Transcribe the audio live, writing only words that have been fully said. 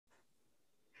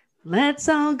Let's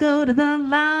all go to the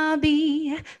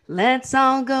lobby. Let's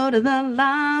all go to the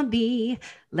lobby.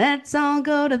 Let's all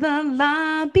go to the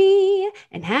lobby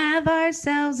and have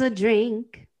ourselves a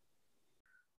drink.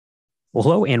 Well,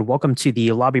 hello and welcome to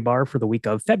the lobby bar for the week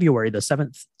of February the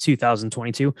 7th,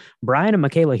 2022. Brian and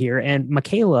Michaela here. And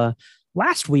Michaela,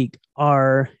 last week,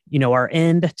 our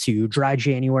end to dry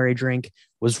January drink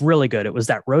was really good. It was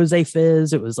that rose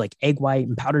fizz. It was like egg white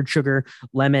and powdered sugar,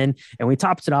 lemon, and we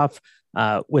topped it off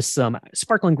with some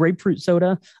sparkling grapefruit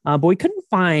soda. But we couldn't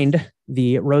find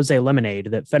the rose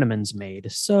lemonade that Fenneman's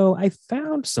made. So I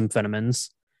found some Fenneman's,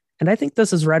 and I think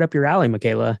this is right up your alley,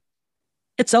 Michaela.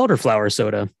 It's elderflower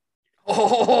soda.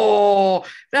 Oh,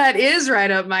 that is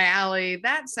right up my alley.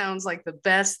 That sounds like the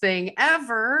best thing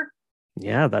ever.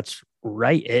 Yeah, that's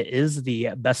right. It is the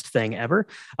best thing ever.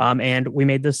 And we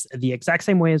made this the exact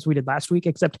same way as we did last week,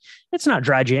 except it's not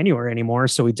dry January anymore.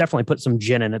 So we definitely put some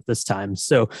gin in it this time.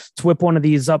 So to whip one of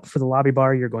these up for the lobby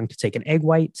bar, you're going to take an egg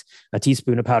white, a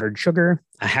teaspoon of powdered sugar,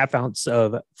 a half ounce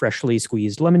of freshly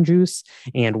squeezed lemon juice,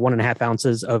 and 1.5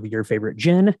 ounces of your favorite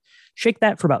gin. Shake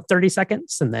that for about 30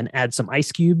 seconds and then add some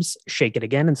ice cubes. Shake it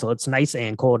again until it's nice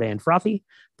and cold and frothy.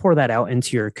 Pour that out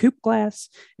into your coupe glass.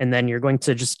 And then you're going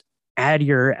to just add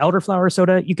your elderflower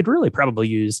soda. You could really probably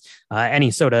use any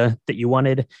soda that you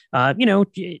wanted.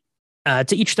 To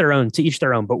each their own. To each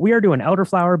their own. But we are doing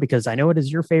elderflower because I know it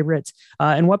is your favorite.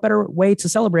 And what better way to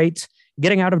celebrate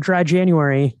getting out of dry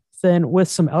January than with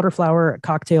some elderflower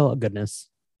cocktail goodness?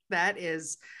 That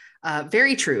is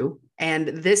very true. And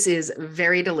this is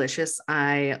very delicious.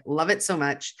 I love it so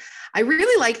much. I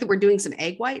really like that we're doing some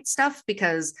egg white stuff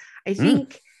because I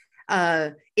think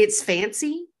it's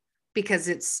fancy because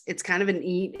it's kind of an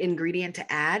neat ingredient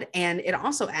to add. And it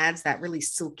also adds that really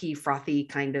silky, frothy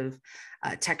kind of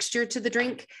texture to the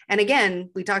drink. And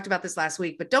again, we talked about this last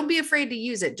week, but don't be afraid to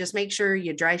use it. Just make sure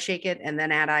you dry shake it and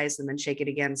then add ice and then shake it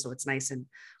again. So it's nice and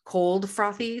cold,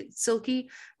 frothy,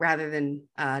 silky rather than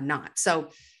not. So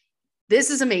this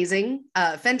is amazing.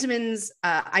 Fentimans,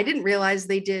 I didn't realize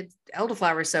they did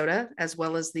elderflower soda as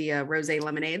well as the rosé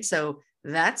lemonade. So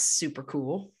that's super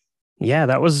cool. Yeah,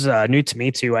 that was new to me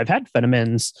too. I've had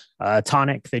Fenneman's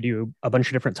tonic. They do a bunch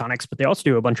of different tonics, but they also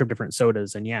do a bunch of different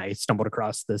sodas. And yeah, I stumbled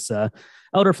across this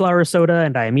elderflower soda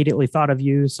and I immediately thought of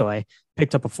you. So I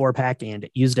picked up a 4-pack and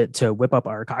used it to whip up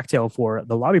our cocktail for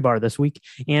the lobby bar this week.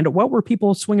 And what were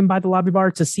people swinging by the lobby bar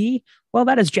to see? Well,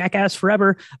 that is Jackass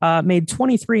Forever, made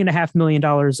 $23.5 million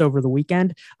over the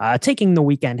weekend, taking the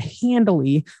weekend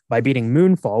handily by beating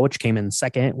Moonfall, which came in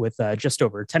second with just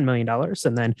over $10 million.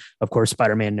 And then, of course,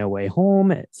 Spider-Man No Way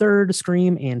Home at third,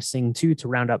 Scream, and Sing 2 to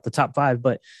round out the top five.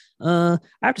 But I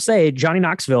have to say, Johnny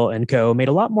Knoxville and co. made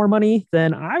a lot more money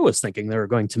than I was thinking they were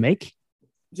going to make.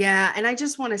 Yeah. And I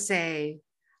just want to say,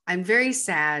 I'm very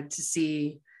sad to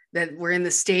see that we're in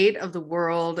the state of the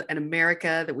world and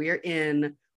America that we are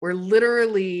in. We're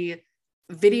literally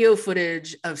video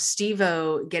footage of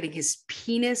Steve-O getting his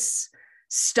penis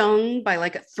stung by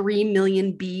like 3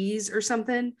 million bees or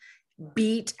something,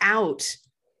 beat out.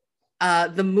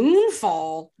 The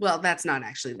Moonfall, well, that's not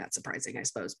actually that surprising, I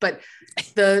suppose, but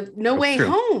the No Way True.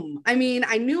 Home. I mean,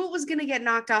 I knew it was going to get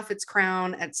knocked off its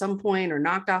crown at some point or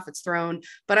knocked off its throne,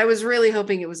 but I was really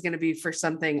hoping it was going to be for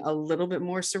something a little bit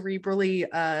more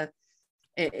cerebrally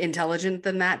intelligent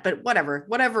than that. But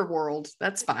whatever world,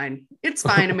 that's fine. It's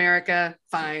fine, America,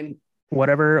 fine.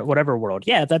 Whatever world.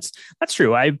 Yeah, that's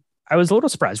true. I was a little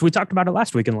surprised. We talked about it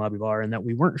last week in the lobby bar and that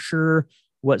we weren't sure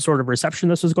what sort of reception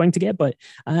this was going to get. But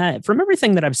from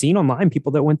everything that I've seen online,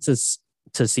 people that went to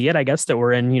see it, I guess that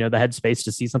were in, the headspace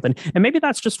to see something. And maybe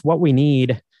that's just what we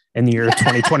need in the year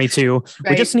 2022.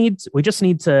 Right. We just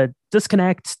need to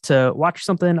disconnect, to watch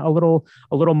something a little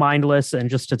mindless, and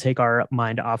just to take our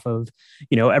mind off of,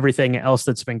 everything else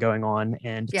that's been going on,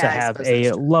 and to have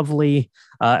a lovely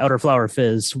elderflower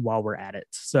fizz while we're at it.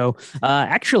 So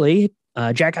actually,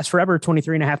 Jackass Forever,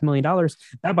 $23.5 million.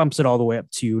 That bumps it all the way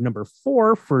up to number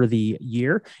 4 for the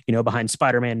year, behind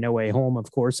Spider-Man No Way Home,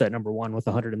 of course, at number 1 with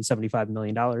 $175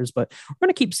 million. But we're going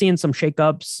to keep seeing some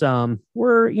shakeups.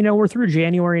 We're through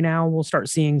January now. We'll start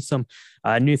seeing some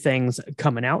new things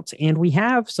coming out. And we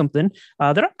have something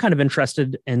that I'm kind of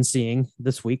interested in seeing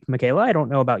this week, Michaela. I don't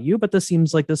know about you, but this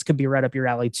seems like this could be right up your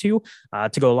alley too,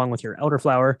 to go along with your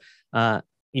elderflower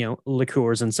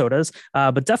liqueurs and sodas.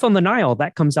 But Death on the Nile,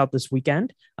 that comes out this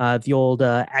weekend. The old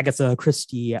Agatha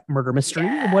Christie murder mystery.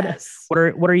 Yes.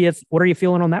 What are you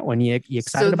feeling on that one? You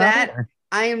excited about it?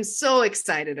 I am so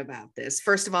excited about this.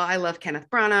 First of all, I love Kenneth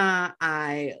Branagh.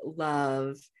 I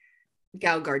love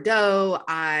Gal Gadot.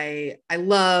 I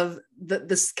love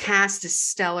this cast is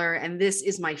stellar, and this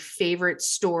is my favorite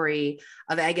story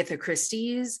of Agatha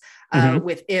Christie's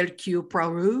with Hercule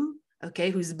Poirot.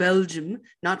 Okay, who's Belgium,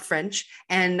 not French.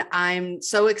 And I'm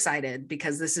so excited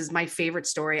because this is my favorite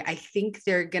story. I think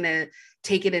they're going to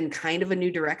take it in kind of a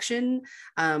new direction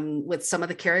with some of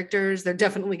the characters. They're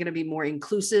definitely going to be more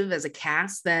inclusive as a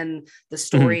cast than the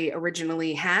story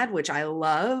originally had, which I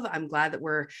love. I'm glad that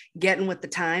we're getting with the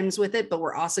times with it, but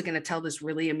we're also going to tell this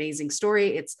really amazing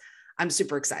story. I'm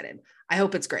super excited. I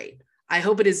hope it's great. I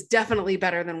hope it is definitely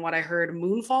better than what I heard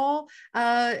Moonfall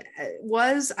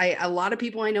was. A lot of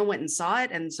people I know went and saw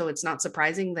it, and so it's not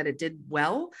surprising that it did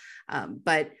well.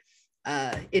 But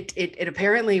it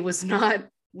apparently was not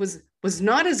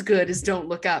as good as Don't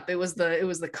Look Up. It was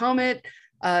the comet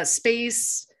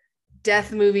space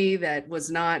death movie that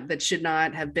should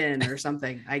not have been, or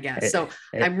something, I guess. So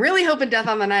I'm really hoping Death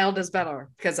on the Nile does better,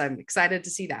 because I'm excited to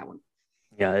see that one.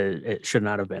 Yeah, it should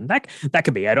not have been. That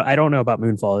could be. I don't know about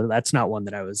Moonfall. That's not one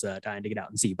that I was dying to get out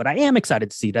and see, but I am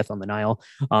excited to see Death on the Nile.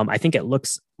 I think it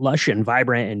looks lush and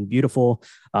vibrant and beautiful.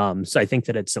 So I think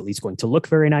that it's at least going to look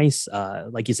very nice.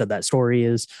 Like you said, that story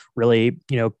is really,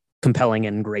 compelling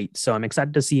and great. So I'm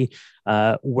excited to see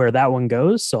where that one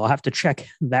goes. So I'll have to check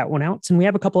that one out. And we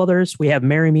have a couple others. We have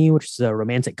Marry Me, which is a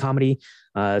romantic comedy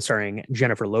starring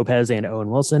Jennifer Lopez and Owen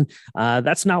Wilson.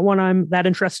 That's not one I'm that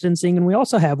interested in seeing. And we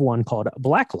also have one called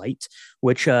Blacklight,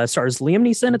 which stars Liam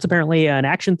Neeson. It's apparently an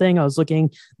action thing. I was looking,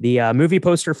 the movie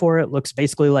poster for it looks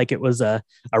basically like it was a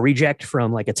reject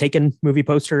from like a Taken movie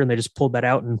poster, and they just pulled that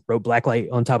out and wrote Blacklight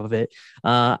on top of it.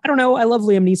 I don't know. I love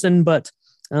Liam Neeson, but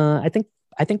I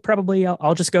think probably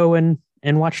I'll just go and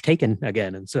watch Taken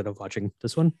again instead of watching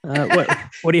this one.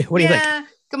 What do you think?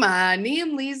 Come on,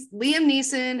 Liam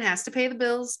Neeson has to pay the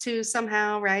bills too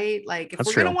somehow, right? Like, if That's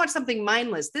we're true. gonna watch something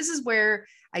mindless, this is where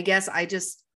I guess I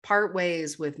just part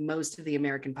ways with most of the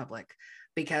American public.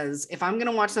 Because if I'm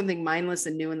gonna watch something mindless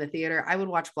and new in the theater, I would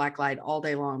watch Blacklight all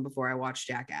day long before I watch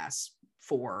Jackass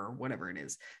 4 or whatever it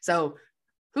is. So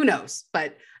who knows?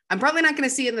 But I'm probably not going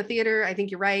to see it in the theater. I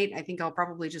think you're right. I think I'll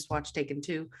probably just watch Taken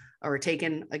 2 or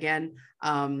Taken again,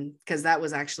 because that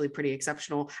was actually pretty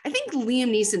exceptional. I think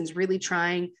Liam Neeson's really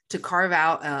trying to carve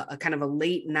out a kind of a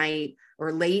late night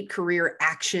or late career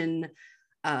action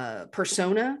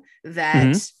persona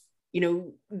that,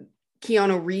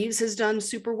 Keanu Reeves has done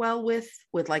super well with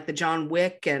like the John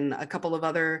Wick and a couple of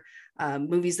other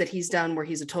movies that he's done where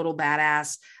he's a total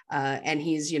badass, and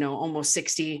he's almost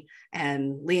 60,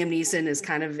 and Liam Neeson is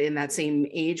kind of in that same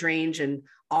age range and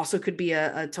also could be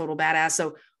a total badass.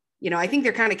 So I think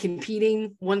they're kind of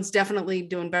competing. One's definitely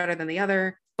doing better than the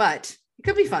other, but it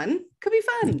could be fun.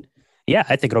 Yeah,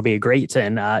 I think it'll be great.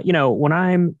 And, when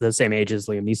I'm the same age as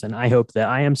Liam Neeson, I hope that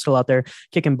I am still out there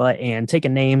kicking butt and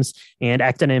taking names and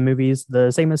acting in movies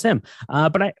the same as him.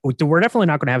 But we're definitely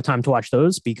not going to have time to watch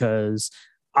those because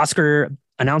Oscar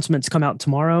announcements come out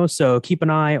tomorrow. So keep an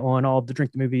eye on all of the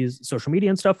Drink the Movies social media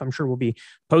and stuff. I'm sure we'll be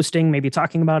posting, maybe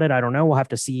talking about it. I don't know. We'll have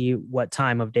to see what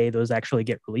time of day those actually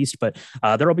get released, but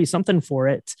there'll be something for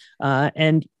it.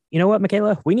 And you know what,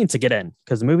 Michaela, we need to get in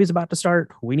because the movie's about to start.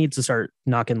 We need to start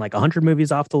knocking like 100 movies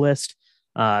off the list.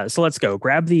 So let's go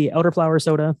grab the elderflower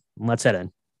soda and let's head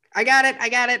in. I got it. I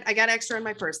got extra in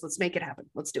my purse. Let's make it happen.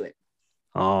 Let's do it.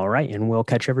 All right. And we'll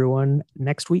catch everyone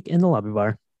next week in the lobby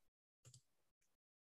bar.